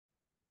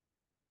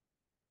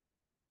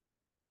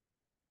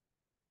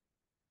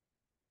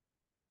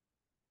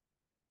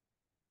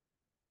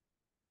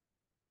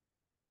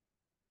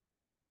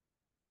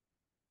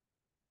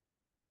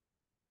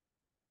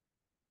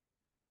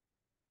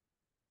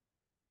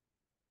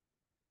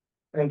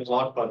Thank the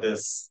Lord for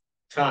this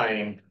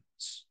time.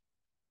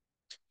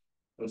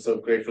 I'm so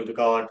grateful to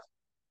God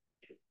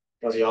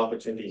for the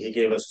opportunity He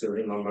gave us to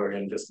remember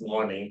Him this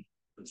morning.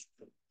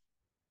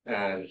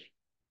 And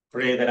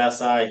pray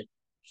that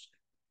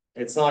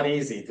it's not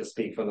easy to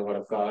speak from the Word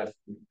of God.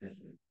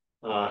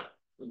 Uh,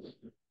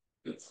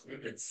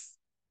 it's,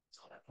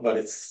 but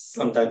it's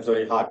sometimes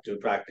very hard to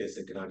practice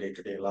it in our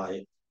day-to-day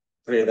life.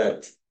 Pray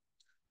that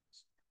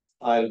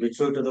I'll be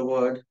true to the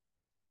Word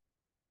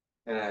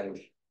and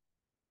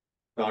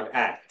not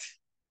act,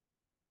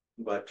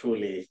 but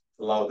truly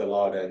love the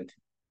Lord and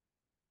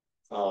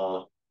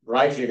uh,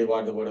 rightly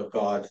divide the Word of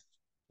God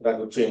that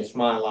would change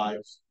my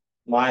life,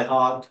 my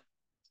heart,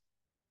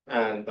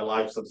 and the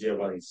lives of dear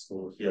ones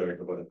who hear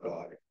the Word of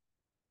God.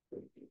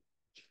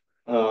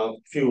 A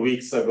few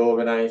weeks ago,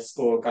 when I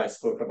spoke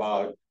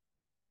about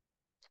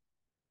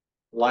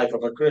life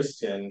of a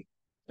Christian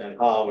and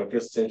how a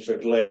Christian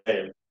should live,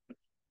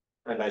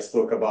 and I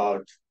spoke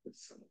about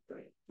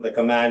the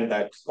command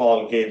that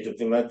Paul gave to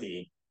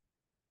Timothy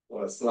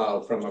was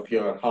love from a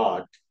pure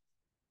heart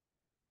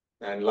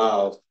and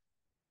love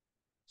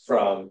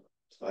from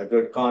a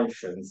good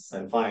conscience,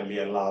 and finally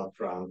a love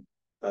from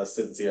a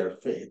sincere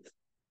faith.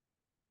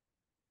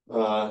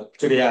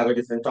 Today I have a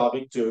different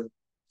topic to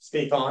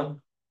speak on.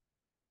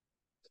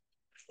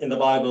 In the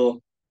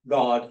Bible,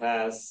 God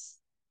has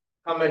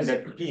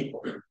commended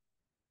people.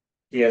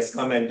 He has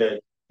commended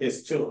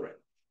his children,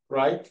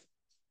 right?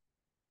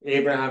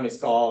 Abraham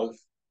is called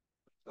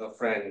a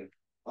friend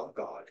of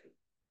God.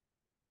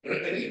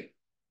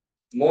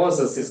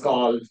 Moses is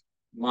called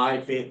my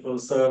faithful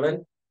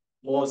servant,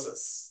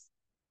 Moses.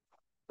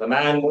 The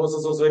man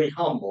Moses was very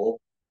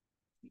humble,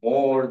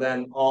 more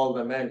than all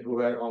the men who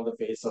were on the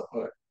face of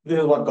earth. This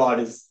is what God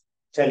is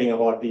telling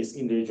about these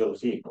individual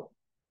people.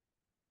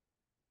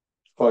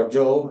 For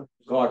Job,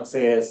 God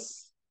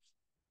says,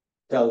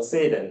 tell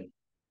Satan,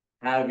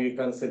 have you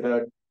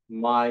considered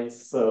my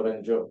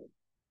servant Job?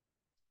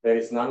 There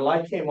is none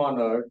like him on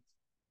earth,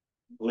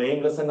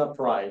 blameless and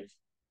upright,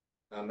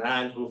 a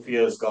man who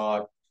fears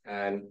God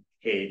and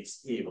hates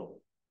evil.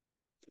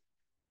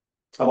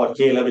 About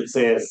Caleb, it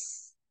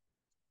says,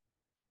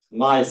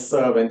 my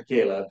servant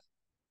Caleb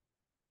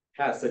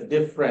has a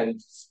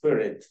different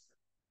spirit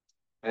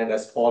and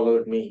has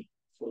followed me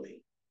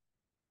fully.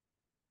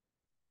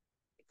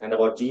 And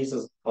about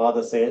Jesus,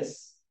 Father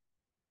says,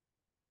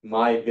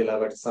 my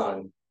beloved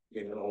Son,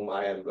 in whom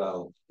I am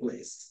well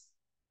pleased.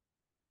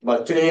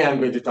 But today I'm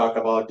going to talk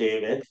about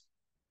David.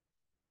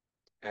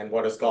 And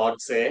what does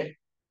God say?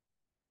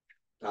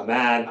 A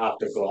man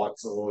after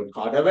God's own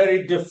heart. A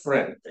very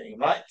different thing,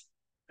 right?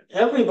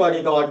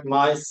 Everybody got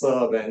my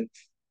servant,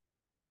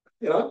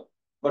 but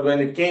when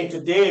it came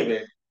to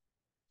David,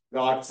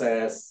 God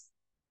says,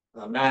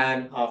 a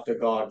man after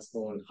God's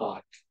own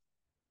heart.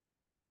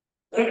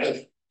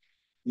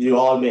 You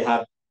all may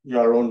have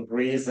your own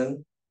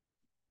reason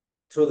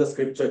through the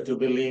scripture to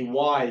believe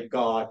why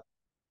God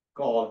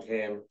called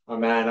him a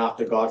man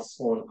after God's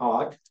own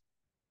heart.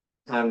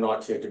 I'm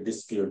not here to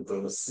dispute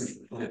those.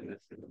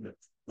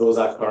 Those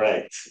are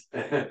correct.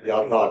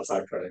 Your thoughts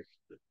are correct.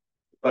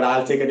 But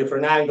I'll take a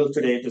different angle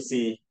today to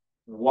see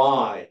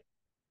why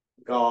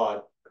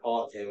God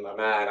called him a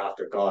man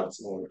after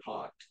God's own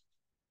heart.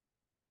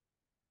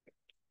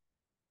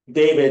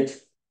 David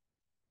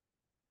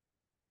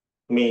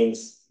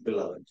means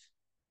beloved.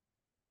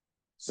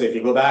 So if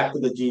you go back to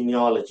the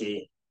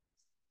genealogy,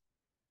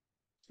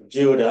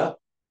 Judah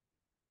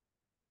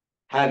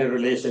had a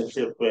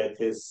relationship with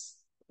his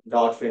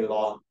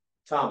daughter-in-law,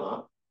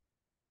 Tamar,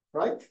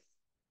 right?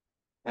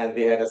 And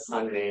they had a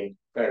son named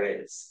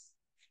Perez.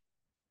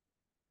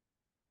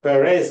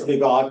 Perez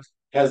begot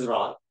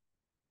Hezron,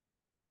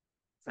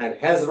 and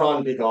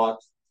Hezron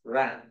begot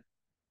Ram.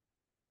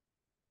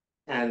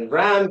 And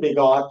Ram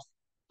begot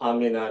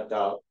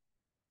Aminadab.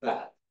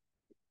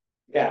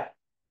 Yeah,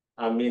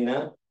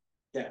 Aminadab.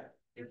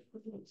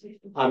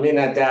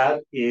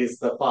 Aminadab is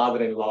the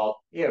father-in-law of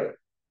Aaron.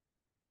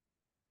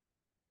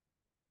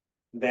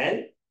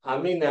 Then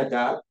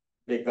Aminadab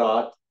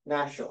begot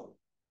Nahshon.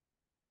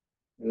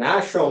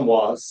 Nahshon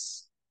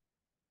was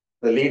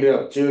the leader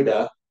of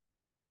Judah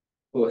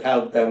who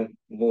helped them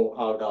move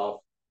out of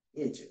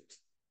Egypt.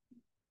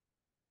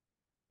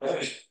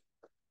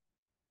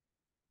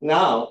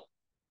 Now,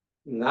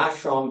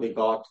 Nahshon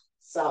begot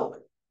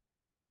Salmon.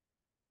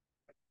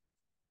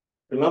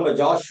 Remember,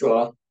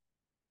 Joshua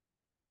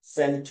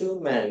sent two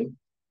men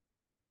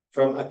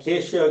from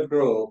Acacia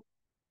Grove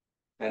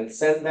and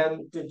sent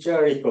them to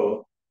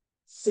Jericho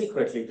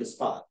secretly to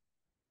spy.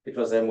 It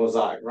was a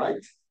mosaic,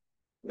 right?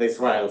 The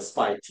Israel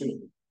spy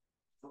team.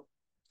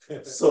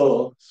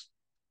 So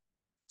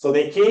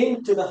they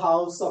came to the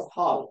house of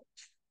harlot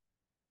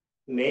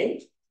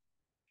named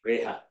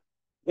Rahab.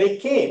 They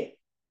came.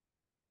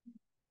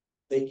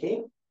 Do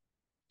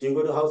you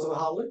go to the house of a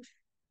harlot?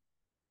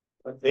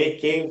 But they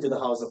came to the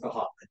house of a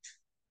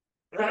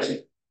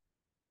harlot.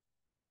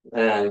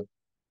 And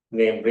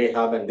named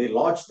Rahab, and they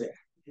lodged there.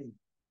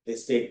 They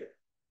stayed there.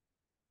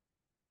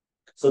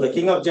 So the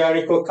king of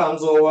Jericho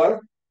comes over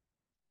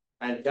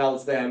and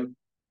tells them,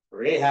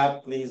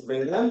 Rahab, please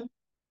bring them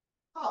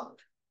out.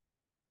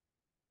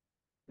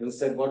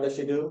 Instead, what does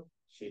she do?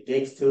 She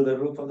takes to the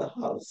roof of the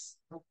house.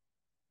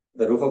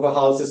 The roof of a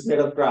house is made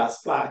of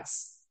grass,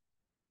 flax,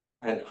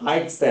 and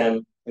hides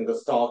them in the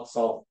stalks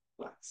of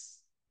flax.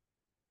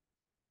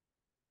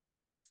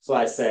 So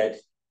I said,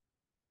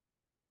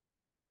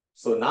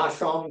 so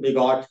Nahshon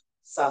begot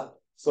Salmon.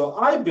 So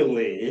I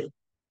believe,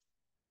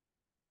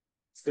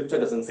 scripture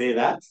doesn't say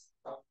that,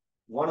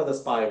 one of the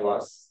spies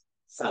was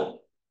Salmon.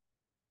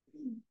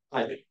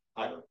 I think,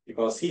 I don't,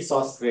 because he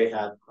saw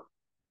Rahab,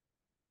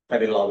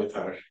 fell in love with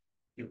her.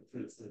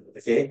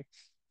 Okay,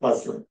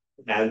 Muslim.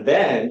 And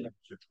then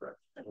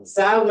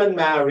Salmon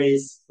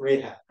marries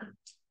Rahab.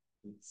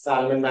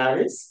 Salmon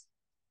marries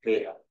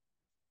Rahab.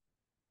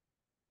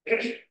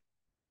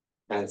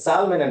 And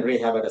Salmon and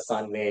Rahab had a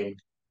son named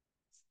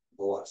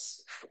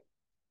Boaz.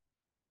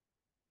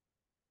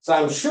 So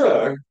I'm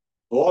sure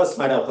Boaz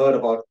might have heard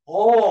about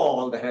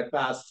all that had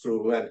passed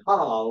through and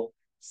how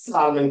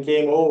Salmon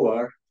came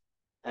over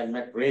and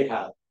met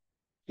Rahab.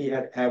 He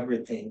had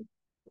everything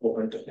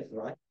open to him,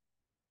 right?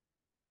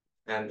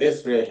 And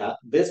this Rahab,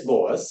 this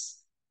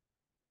Boaz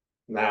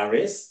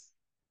marries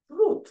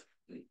Ruth.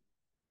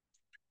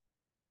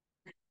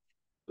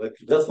 But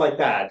just like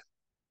that,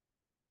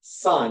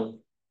 son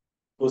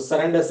who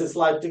surrenders his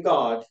life to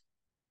God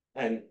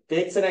and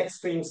takes an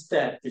extreme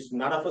step, which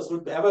none of us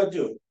would ever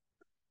do.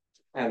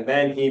 And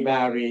then he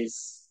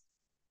marries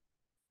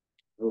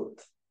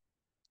Ruth.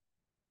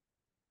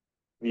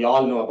 We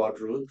all know about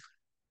Ruth.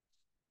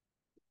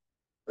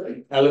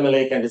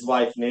 Elimelech and his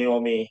wife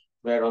Naomi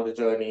were on the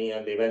journey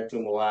and they went to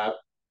Moab.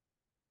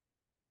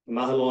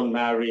 Mahlon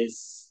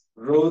marries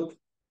Ruth.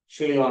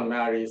 Chilion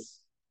marries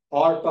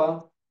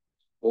Orpah.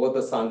 Both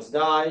the sons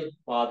die,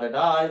 father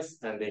dies,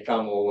 and they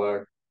come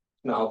over.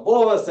 Now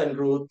Boaz and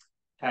Ruth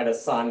had a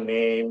son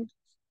named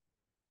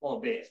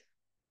Obed.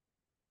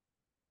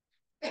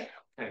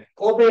 And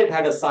Obed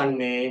had a son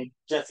named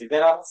Jesse.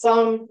 There are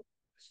some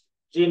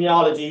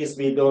genealogies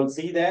we don't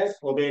see there.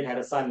 Obed had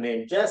a son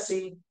named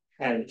Jesse,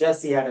 and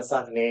Jesse had a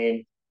son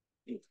named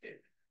David.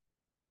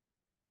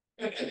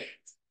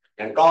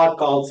 And God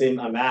calls him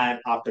a man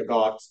after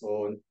God's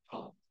own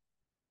heart.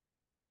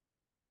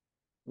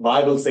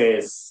 Bible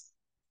says,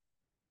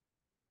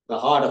 the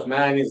heart of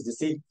man is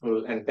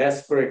deceitful and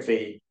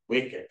desperately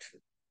wicked.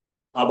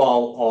 Above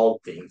all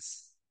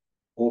things,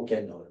 who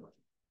can know it?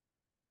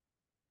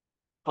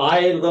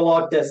 I, the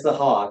Lord, test the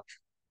heart.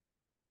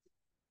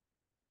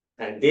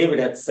 And David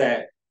had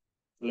said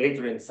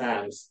later in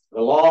Psalms,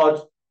 the Lord,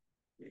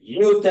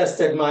 you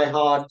tested my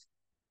heart,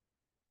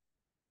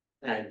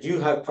 and you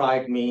have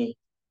tried me,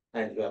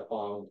 and you have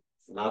found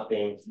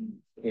nothing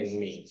in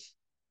me.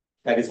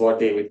 That is what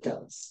David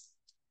tells.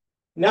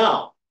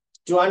 Now,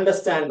 to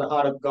understand the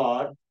heart of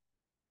God,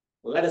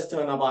 let us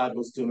turn our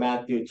Bibles to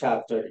Matthew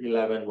chapter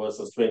 11,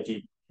 verses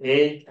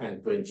 28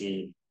 and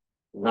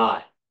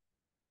 29.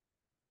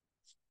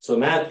 So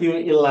Matthew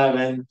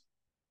 11,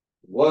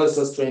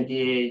 verses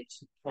 28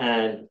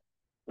 and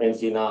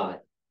 29.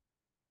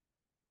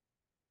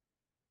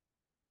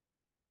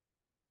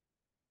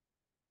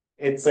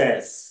 It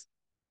says,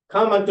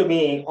 Come unto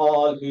me,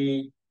 all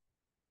you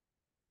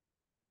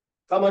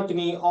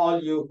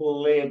who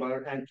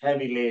labor and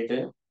heavy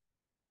laden,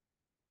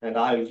 and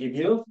I will give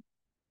you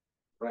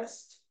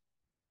rest.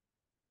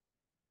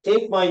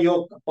 Take my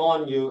yoke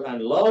upon you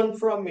and learn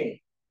from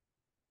me.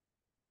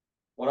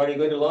 What are you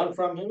going to learn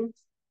from him?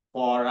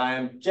 For I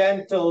am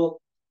gentle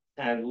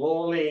and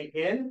lowly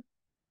in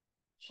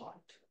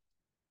heart,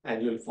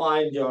 and you'll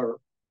find your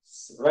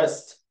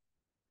rest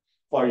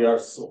for your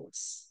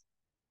souls.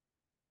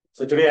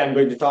 So today I'm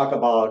going to talk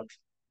about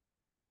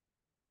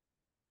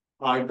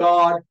our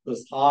God,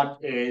 whose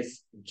heart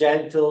is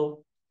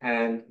gentle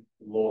and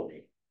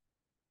lowly,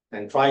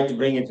 and try to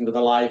bring it into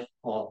the life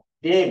of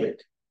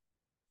David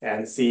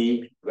and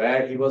see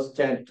where he was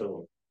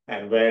gentle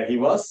and where he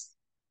was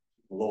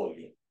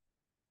lowly.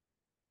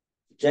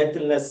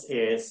 Gentleness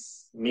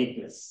is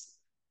meekness,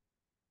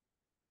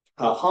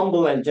 a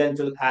humble and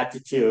gentle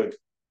attitude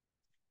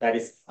that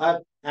is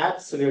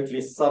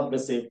absolutely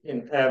submissive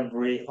in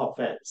every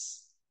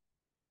offense,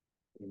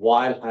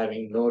 while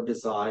having no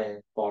desire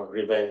for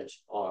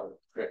revenge or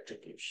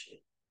retribution.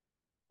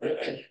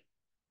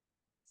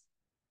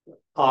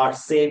 Our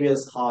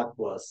Savior's heart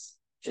was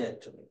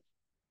gentle.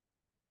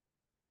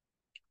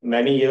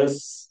 Many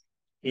years,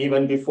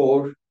 even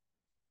before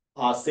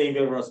our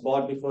Savior was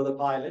brought before the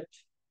Pilate,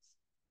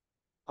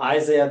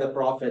 Isaiah the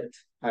prophet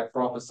had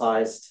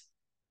prophesied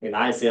in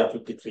Isaiah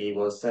 53,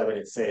 verse 7,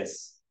 it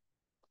says,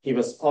 he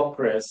was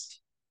oppressed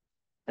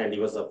and he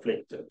was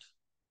afflicted.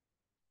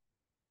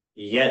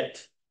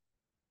 Yet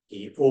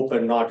he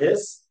opened not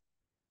his.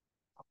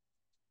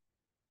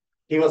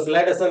 He was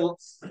led as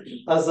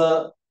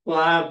a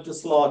lamb to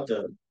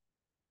slaughter,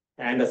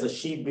 and as a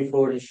sheep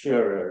before his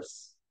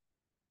shearers.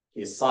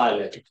 He is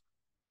silent.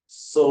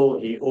 So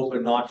he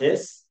opened not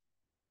his.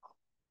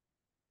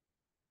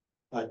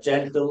 A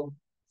gentle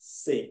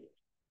Savior.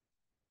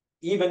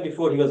 Even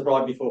before he was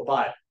brought before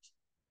Pilate,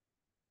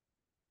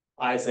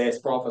 Isaiah is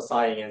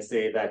prophesying and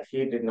say that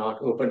he did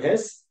not open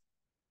his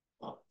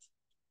mouth.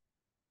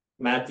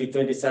 Matthew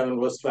 27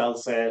 verse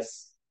 12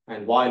 says,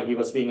 and while he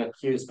was being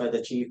accused by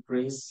the chief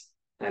priests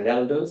and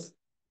elders,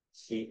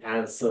 he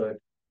answered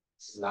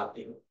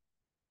nothing.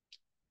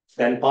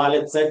 Then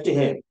Pilate said to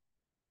him,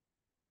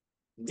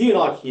 do you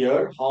not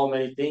hear how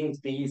many things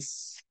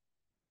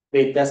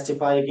they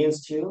testify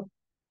against you?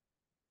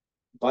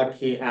 But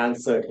he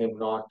answered him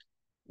not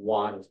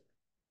one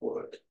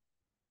word.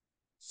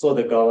 So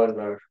the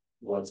governor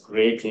was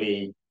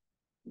greatly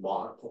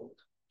marveled.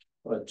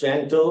 A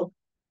gentle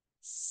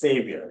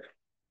Savior,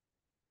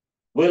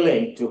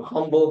 willing to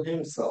humble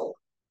himself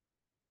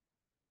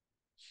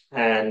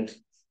and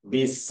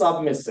be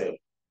submissive,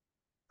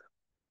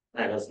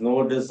 and has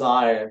no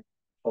desire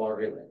for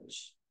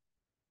revenge.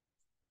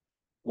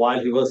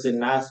 While he was in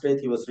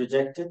Nazareth, he was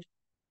rejected.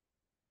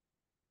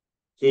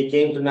 He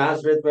came to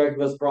Nazareth where he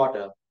was brought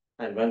up,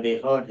 and when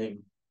they heard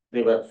him,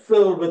 they were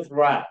filled with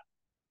wrath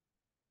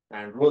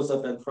and rose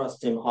up and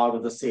thrust him out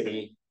of the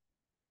city.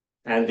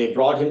 And they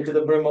brought him to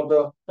the brim of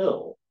the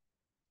hill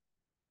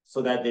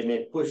so that they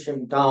may push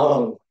him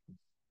down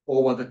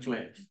over the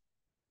cliff.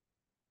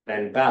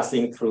 And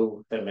passing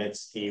through the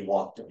midst, he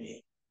walked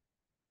away.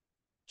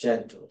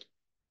 Gentle.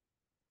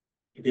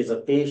 It is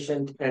a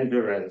patient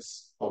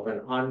endurance of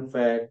an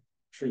unfair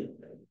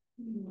treatment.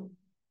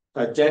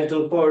 A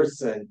gentle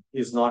person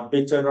is not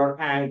bitter or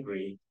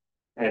angry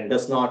and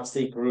does not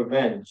seek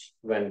revenge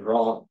when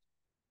wronged.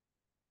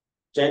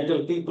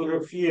 Gentle people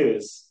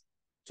refuse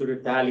to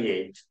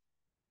retaliate,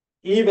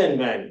 even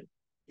when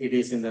it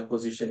is in the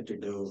position to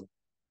do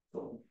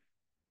so.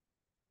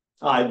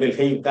 I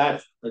believe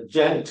that the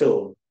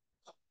gentle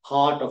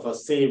heart of a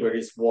Savior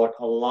is what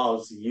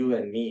allows you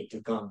and me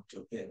to come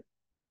to him.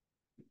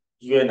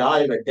 You and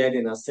I were dead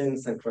in our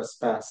sins and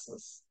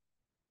trespasses,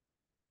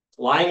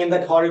 lying in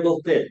that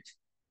horrible pit,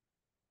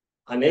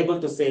 unable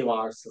to save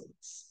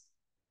ourselves.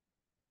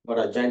 But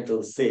a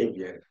gentle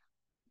Savior,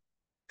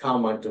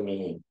 come unto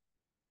me,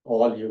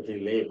 all you who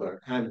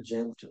labor and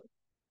gentle.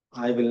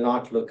 I will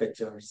not look at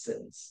your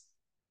sins.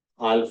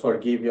 I'll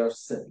forgive your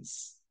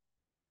sins.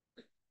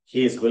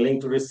 He is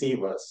willing to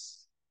receive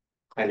us.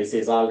 And he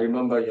says, I'll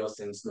remember your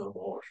sins no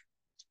more.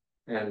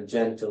 And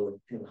gentle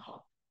in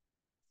heart.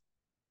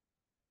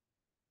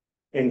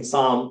 In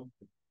Psalm,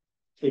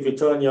 if you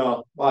turn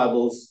your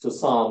Bibles to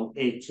Psalm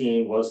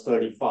 18, verse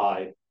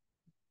 35.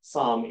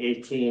 Psalm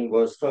 18,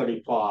 verse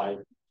 35.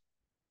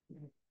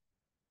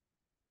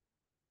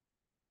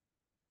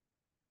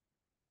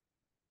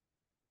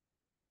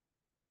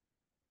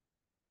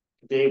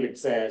 David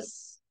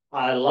says,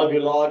 I love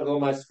you, Lord, O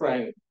my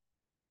strength.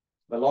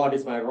 The Lord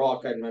is my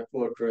rock and my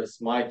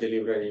fortress, my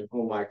deliverer in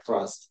whom I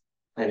trust.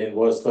 And in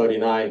verse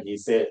 35, he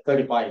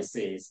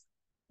says,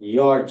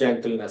 your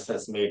gentleness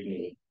has made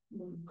me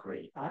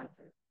great.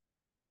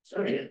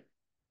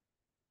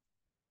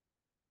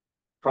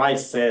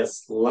 Christ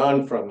says,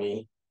 learn from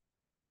me.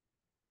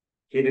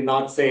 He did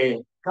not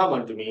say, come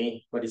unto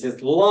me, but he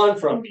says, learn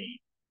from me.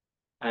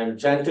 I am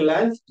gentle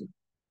and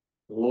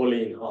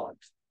lowly in heart.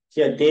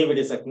 Here, David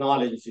is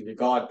acknowledging to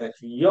God that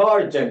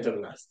your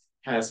gentleness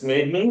has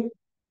made me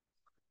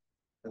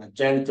a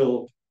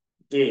gentle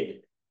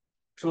David.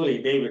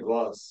 Truly, David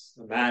was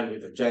a man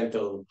with a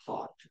gentle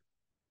heart.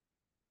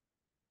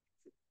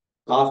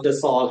 After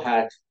Saul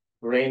had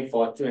reigned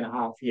for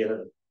 2.5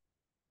 years,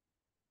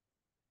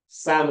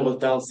 Samuel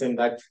tells him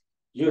that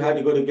you have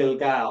to go to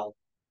Gilgal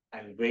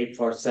and wait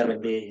for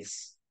 7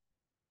 days.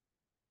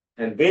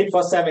 And wait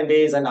for 7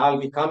 days, and I'll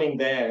be coming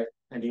there,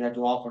 and you have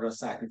to offer a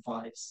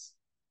sacrifice.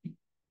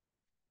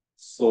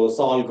 So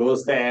Saul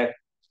goes there,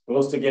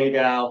 goes to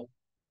Gilgal,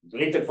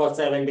 waited for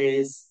 7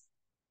 days.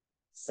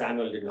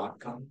 Samuel did not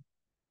come.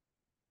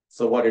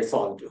 So what did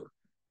Saul do?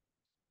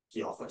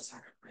 He offered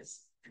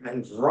sacrifice.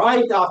 And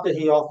right after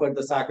he offered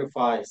the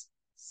sacrifice,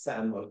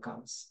 Samuel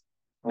comes.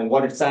 And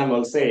what did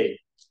Samuel say?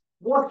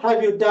 What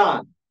have you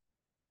done?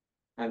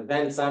 And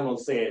then Samuel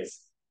says,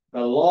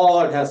 the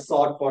Lord has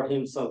sought for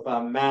himself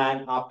a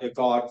man after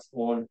God's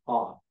own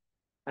heart.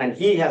 And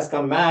he has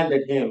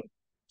commanded him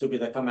to be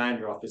the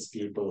commander of his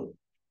people.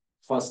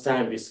 First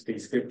time we see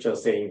scripture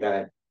saying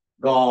that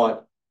God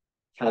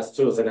has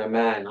chosen a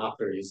man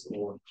after his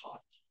own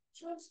heart.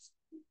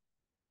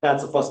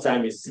 That's the first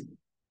time we see.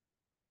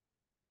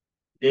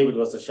 David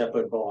was a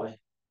shepherd boy.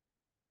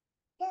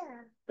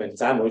 When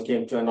Samuel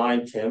came to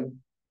anoint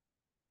him,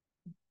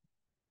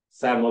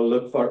 Samuel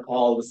looked for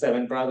all the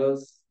 7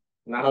 brothers.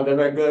 None of them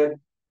were good.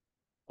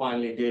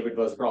 Finally, David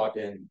was brought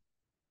in.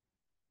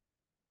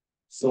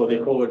 So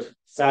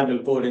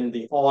Samuel poured in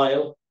the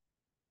oil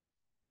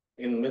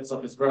in the midst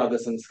of his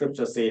brothers, and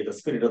scripture says the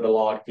Spirit of the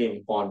Lord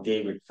came upon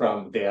David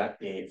from that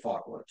day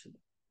forward.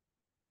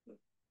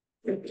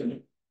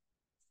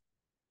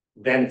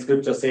 Then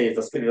scripture says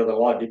the Spirit of the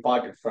Lord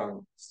departed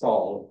from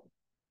Saul,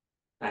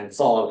 and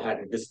Saul had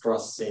a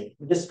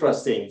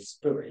distressing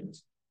spirit.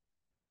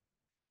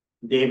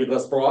 David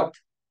was brought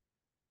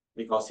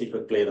because he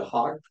could play the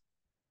harp.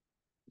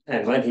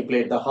 And when he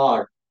played the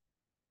harp,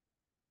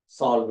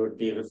 Saul would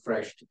be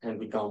refreshed and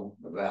become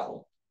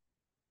well.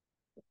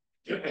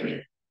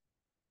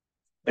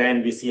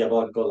 Then we see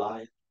about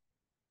Goliath.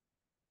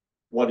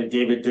 What did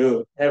David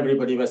do?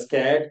 Everybody was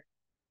scared.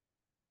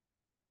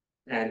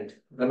 And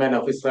the men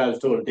of Israel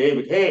told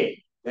David,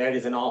 hey, there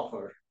is an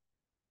offer.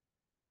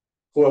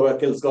 Whoever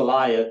kills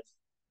Goliath,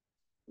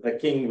 the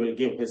king will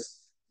give his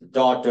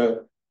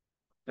daughter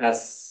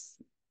as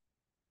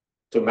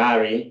to be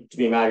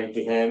married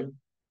to him,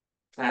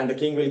 and the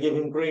king will give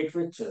him great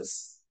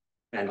riches.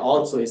 And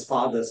also his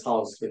father's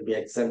house will be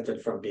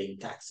exempted from paying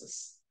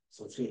taxes.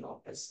 So three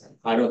offers.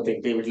 I don't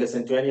think David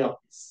listened to any of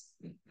this.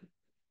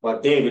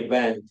 But David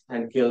went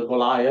and killed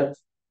Goliath.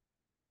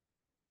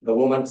 The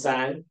woman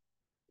sang,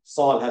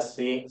 Saul has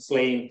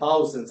slain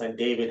thousands and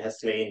David has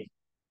slain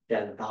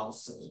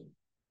 10,000.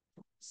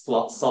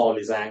 Saul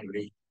is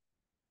angry.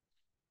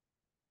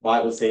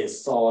 Bible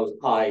says Saul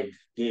eyed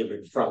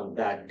David from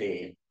that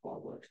day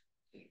forward.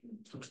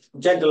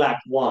 Gentle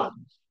Act 1.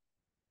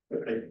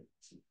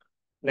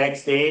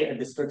 Next day, a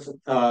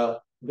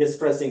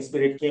distressing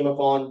spirit came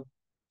upon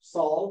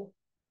Saul.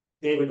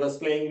 David was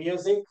playing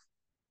music.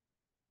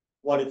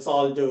 What did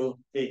Saul do?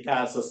 He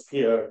cast a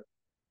spear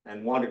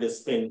and wanted to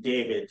spin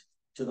David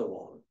to the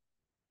wall.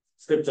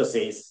 Scripture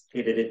says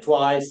he did it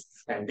twice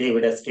and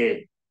David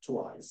escaped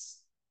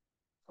twice.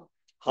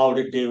 How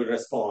did David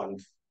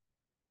respond?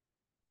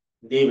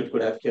 David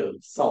could have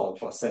killed Saul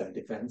for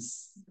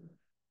self-defense,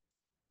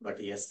 but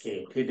he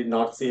escaped. He did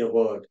not say a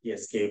word. He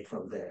escaped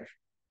from there.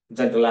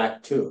 Gentle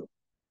Act 2.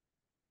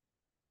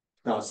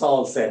 Now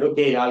Saul said,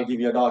 okay, I'll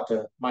give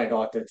my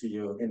daughter to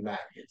you in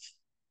marriage.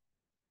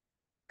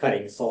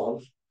 Cutting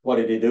Saul. What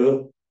did he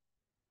do?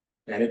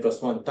 And it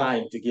was one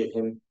time to give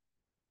him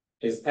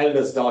his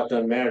eldest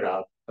daughter,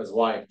 Merab, as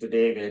wife to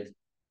David.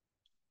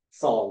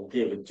 Saul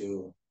gave it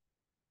to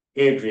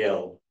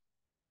Adriel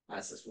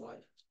as his wife.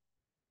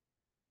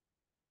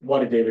 What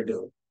did David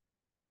do?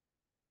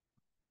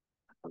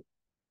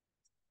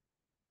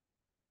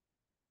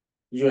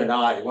 You and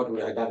I, what would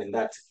we have done in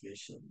that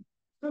situation?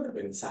 We would have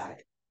been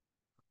sad,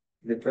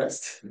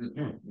 depressed,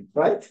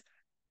 right?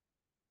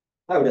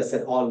 I would have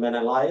said, all men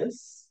are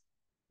liars.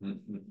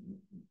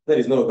 There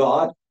is no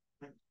God.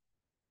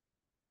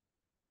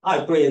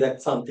 I pray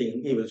that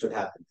something evil should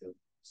happen to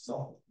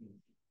Saul.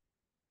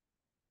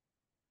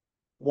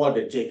 What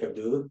did Jacob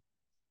do?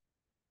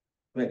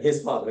 When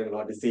his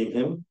father-in-law deceived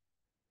him,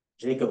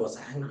 Jacob was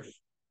angry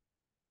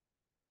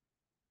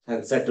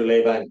and said to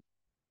Laban,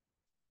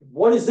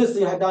 what is this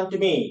you have done to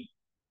me?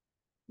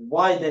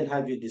 Why then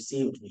have you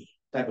deceived me?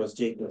 That was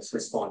Jacob's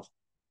response.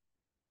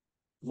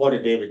 What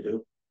did David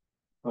do?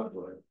 Not a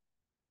word.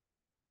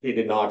 He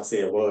did not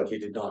say a word. He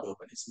did not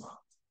open his mouth.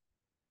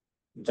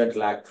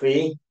 Gentle Act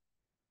 3.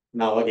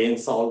 Now again,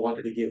 Saul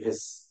wanted to give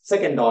his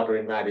second daughter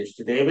in marriage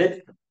to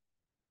David.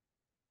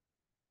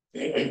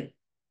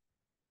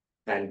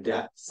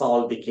 And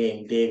Saul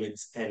became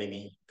David's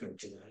enemy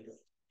continually.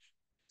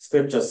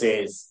 Scripture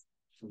says,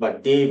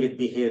 but David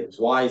behaved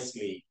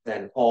wisely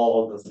than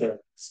all the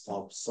servants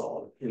of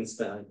Saul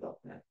instead of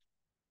that.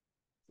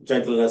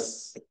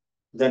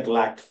 Gentle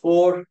Act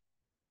 4.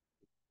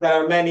 There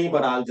are many,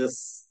 but I'll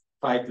just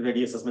try to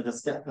reduce as much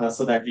as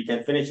so that we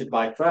can finish it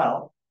by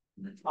 12.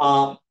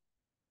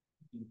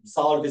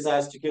 Saul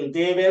desires to kill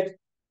David.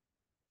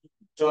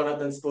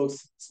 Jonathan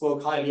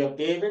spoke highly of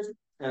David,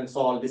 and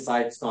Saul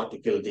decides not to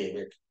kill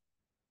David.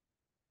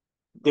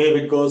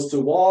 David goes to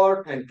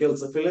war and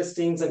kills the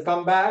Philistines and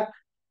come back.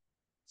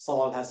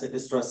 Saul has a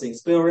distressing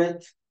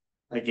spirit.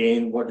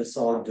 Again, what does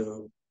Saul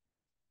do?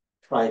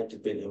 Try to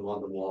pin him on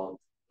the wall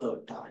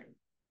third time.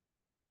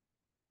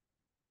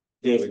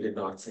 David did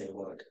not say a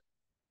word.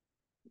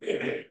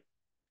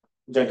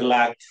 Gentle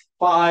Act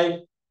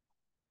 5.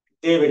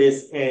 David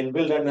is in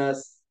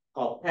wilderness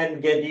of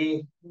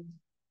En-Gedi.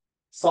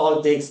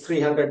 Saul takes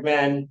 300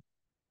 men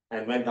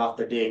and went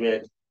after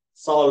David.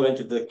 Saul went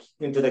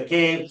into the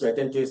cave to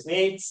attend to his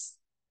needs.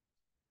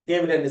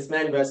 David and his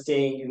men were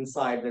staying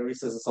inside the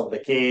recesses of the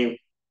cave.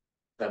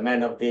 The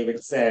men of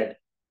David said,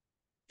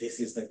 this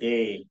is the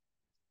day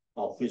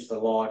of which the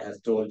Lord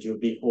has told you,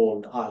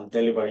 behold, I'll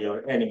deliver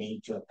your enemy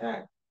into your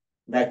hand,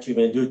 that you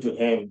may do to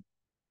him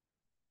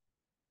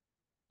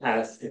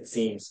as it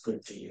seems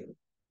good to you.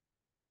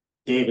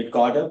 David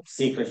got up,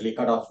 secretly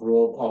cut off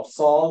robe of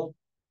Saul.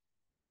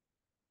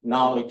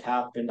 Now it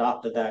happened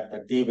after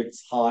that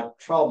David's heart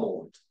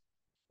troubled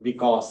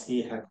because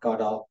he had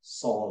cut off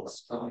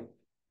Saul's robe.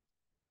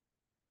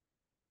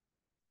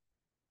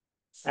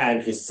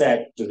 And he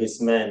said to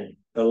his men,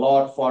 the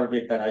Lord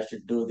forbid that I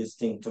should do this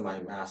thing to my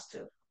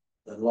master,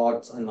 the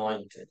Lord's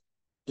anointed,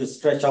 to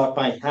stretch out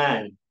my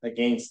hand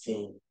against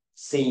him,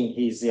 seeing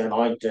he is the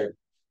anointed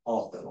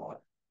of the Lord.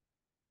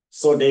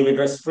 So David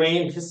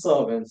restrained his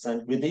servants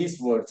and with these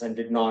words and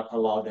did not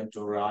allow them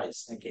to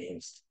rise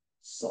against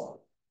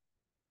Saul.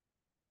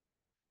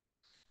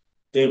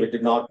 David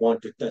did not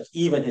want to touch.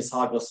 Even his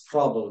heart was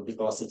troubled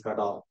because he cut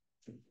off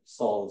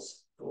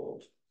Saul's robe.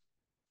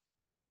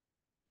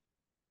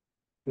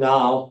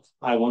 Now,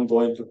 I won't go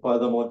into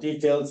further more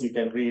details. You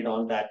can read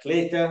on that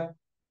later.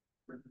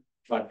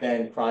 But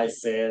then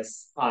Christ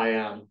says, I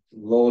am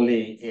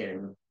lowly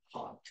in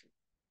heart.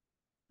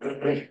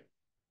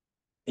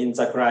 In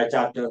Zechariah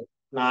chapter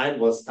 9,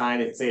 verse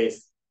 9, it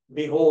says,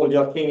 Behold,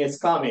 your king is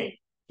coming.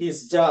 He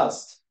is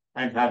just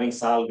and having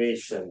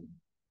salvation,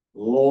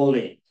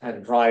 lowly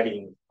and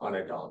riding on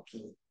a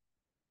donkey.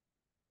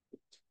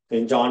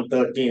 In John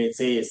 13, it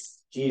says,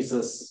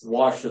 Jesus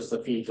washes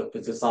the feet of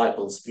his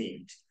disciples'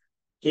 feet.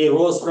 He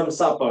rose from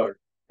supper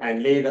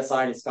and laid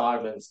aside his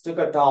garments, took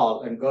a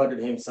towel and girded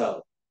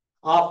himself.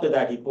 After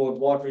that, he poured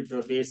water into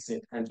a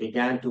basin and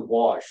began to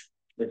wash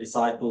the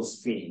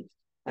disciples' feet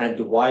and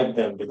to wipe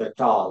them with a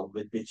towel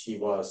with which he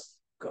was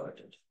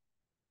girded.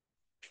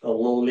 A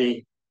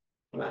lowly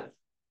man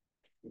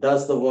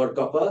does the work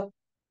of a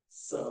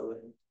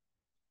servant.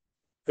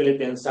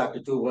 Philippians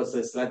chapter 2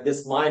 verses, let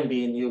this mind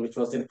be in you, which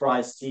was in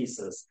Christ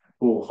Jesus,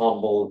 who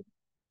humbled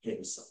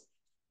himself.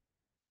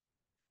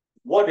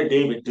 What did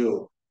David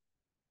do?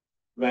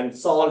 When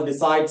Saul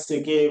decides to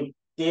give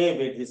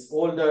David his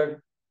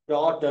older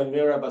daughter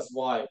Miraba's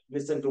wife,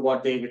 listen to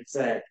what David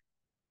said.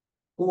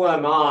 Who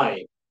am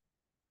I?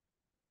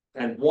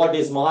 And what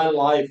is my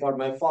life or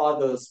my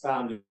father's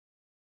family?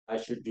 I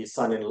should be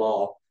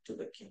son-in-law to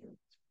the king.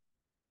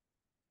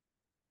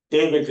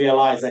 David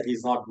realized that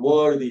he's not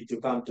worthy to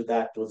come to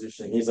that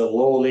position. He's a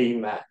lowly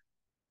man.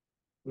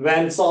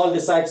 When Saul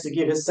decides to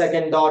give his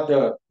second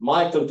daughter,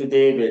 Michal, to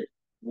David,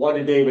 what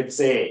did David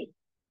say?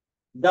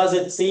 Does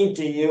it seem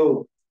to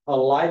you a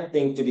light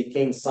thing to be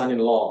king's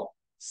son-in-law,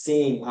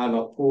 seeing I'm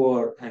a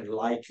poor and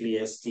lightly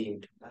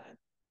esteemed man?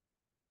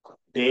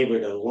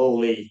 David, a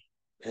lowly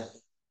man.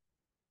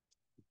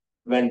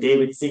 When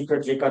David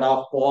secretly cut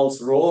off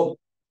Paul's robe,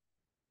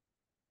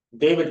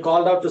 David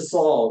called out to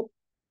Saul,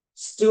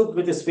 stooped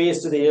with his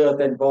face to the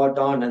earth and bowed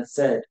down and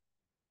said,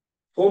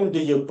 whom do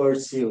you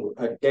pursue?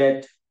 A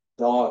dead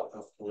dog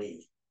of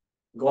flee.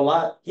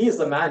 Goliath, he is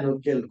the man who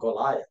killed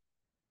Goliath.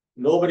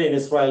 Nobody in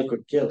Israel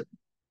could kill him.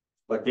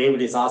 But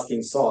David is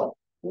asking Saul,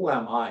 who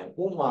am I?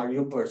 Whom are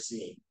you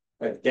pursuing?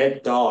 A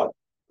dead dog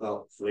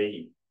of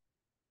flee.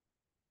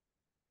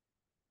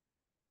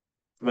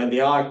 When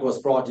the ark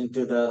was brought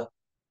into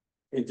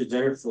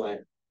Jerusalem,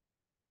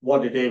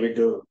 what did David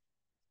do?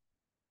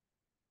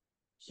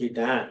 He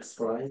danced,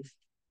 right?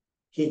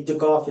 He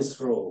took off his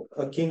robe,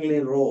 a kingly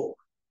robe,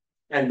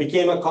 and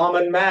became a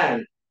common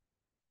man,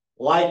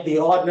 like the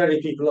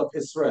ordinary people of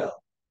Israel.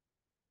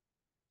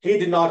 He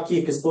did not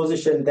keep his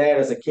position there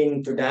as a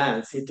king to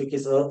dance. He took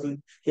his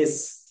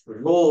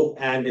robe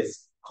and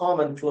his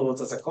common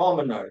clothes as a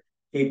commoner.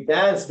 He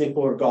danced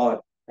before God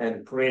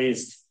and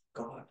praised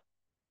God.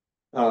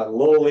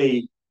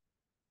 Lowly,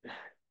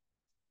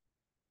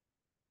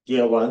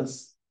 dear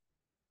ones,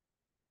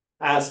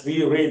 as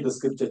we read the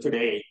scripture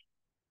today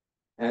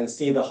and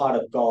see the heart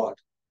of God,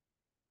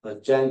 a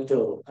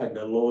gentle and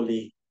a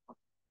lowly,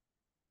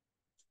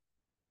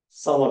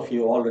 some of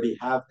you already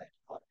have that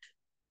heart.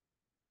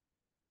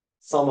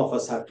 Some of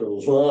us have to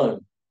learn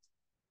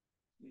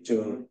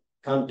to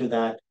come to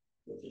that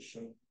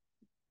position.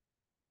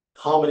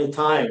 How many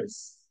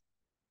times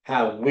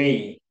have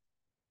we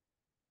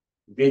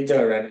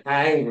bitter and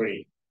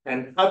angry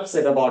and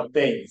upset about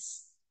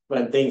things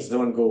when things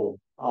don't go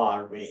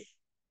our way?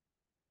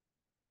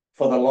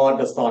 For the Lord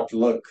does not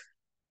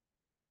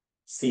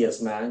see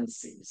as man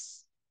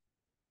sees.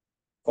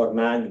 For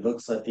man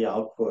looks at the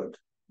outward,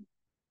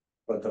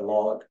 but the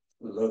Lord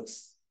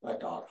looks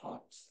at our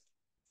hearts.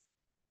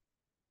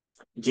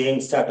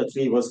 James chapter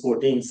 3 verse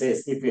 14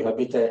 says, if you have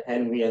bitter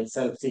envy and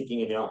self-seeking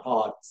in your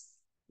hearts,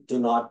 do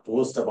not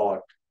boast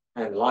about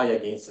and lie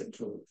against the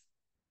truth.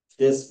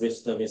 This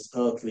wisdom is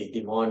earthly,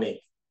 demonic,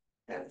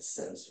 and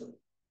sensual.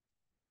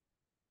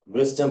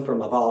 Wisdom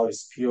from above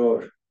is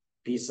pure,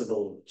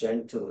 peaceable,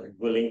 gentle, and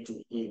willing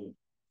to yield,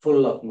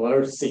 full of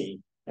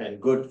mercy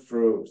and good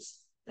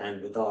fruits,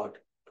 and without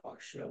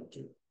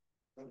partiality.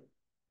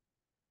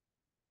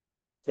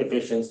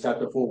 Ephesians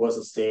chapter 4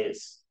 verse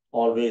says,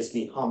 always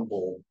be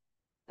humble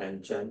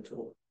and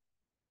gentle.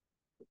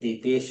 Be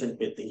patient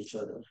with each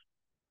other,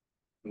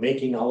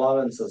 making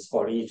allowances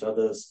for each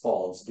other's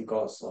faults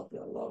because of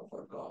your love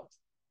for God.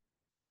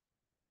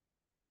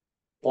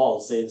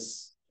 Paul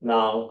says,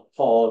 now,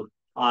 Paul,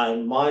 I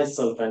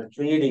myself am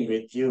pleading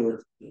with you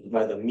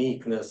by the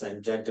meekness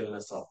and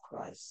gentleness of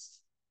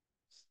Christ.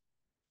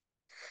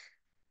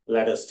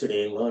 Let us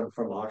today learn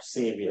from our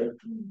Savior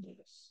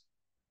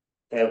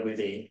every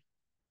day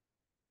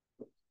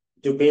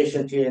to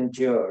patiently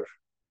endure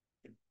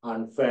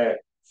unfair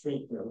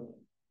treatment.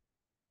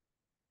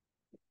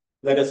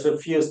 Let us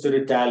refuse to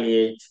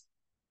retaliate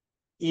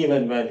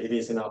even when it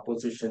is in our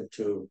position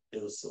to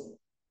do so.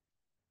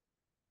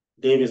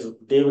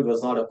 David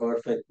was not a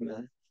perfect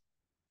man,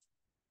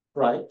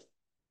 right?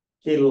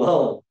 He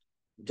learned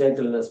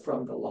gentleness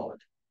from the Lord.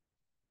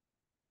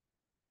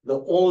 The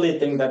only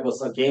thing that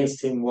was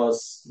against him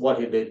was what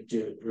he did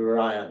to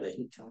Uriah the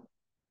Hittite.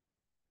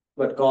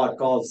 But God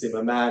calls him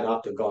a man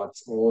after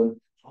God's own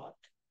heart.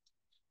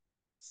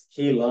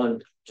 He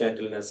learned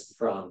gentleness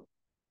from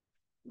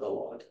the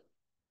Lord.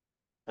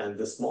 And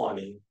this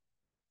morning,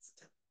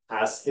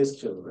 as his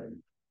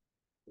children,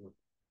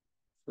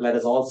 let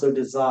us also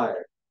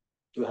desire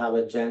to have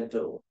a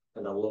gentle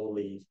and a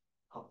lowly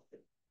heart.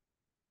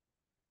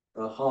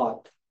 a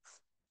heart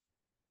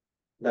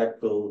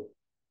that will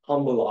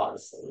humble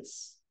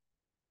ourselves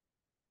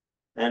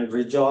and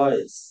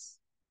rejoice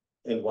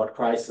in what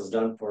Christ has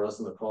done for us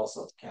on the cross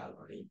of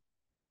Calvary,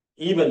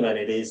 even when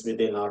it is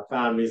within our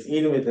families,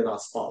 even within our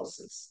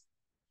spouses.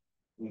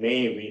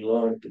 May we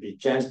learn to be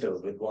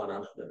gentle with one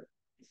another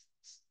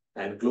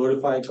and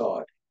glorify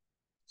God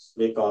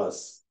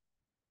because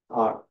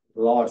our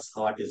Lord's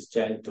heart is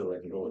gentle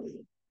and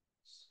lowly.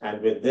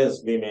 And with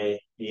this, we may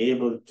be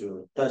able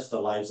to touch the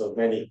lives of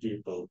many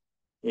people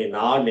in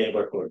our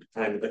neighborhood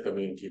and the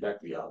community that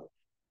we are.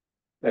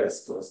 Let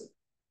us close it.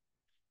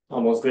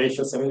 Our most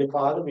gracious Heavenly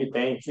Father, we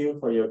thank you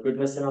for your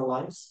goodness in our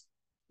lives.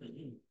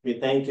 We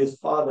thank you,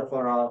 Father,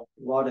 for our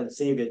Lord and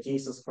Savior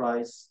Jesus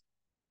Christ,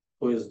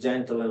 who is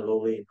gentle and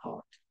lowly in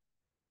heart,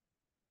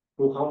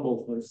 who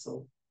humbled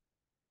himself,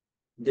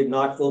 did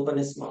not open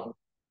his mouth,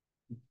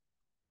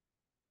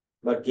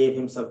 but gave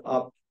himself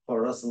up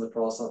for us on the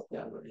cross of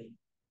Calvary.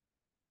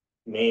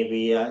 May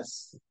we,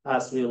 as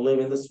we live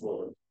in this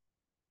world,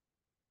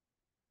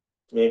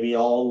 may we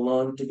all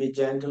learn to be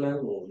gentle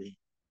and lowly,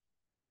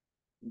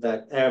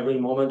 that every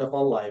moment of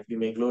our life we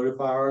may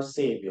glorify our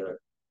Savior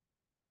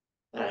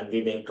and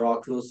we may draw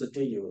closer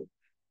to you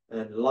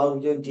and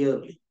love you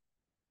dearly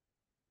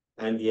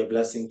and be a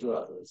blessing to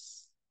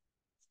others.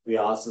 We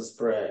ask this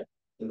prayer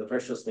in the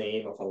precious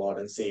name of our Lord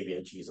and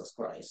Savior, Jesus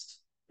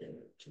Christ.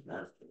 Amen.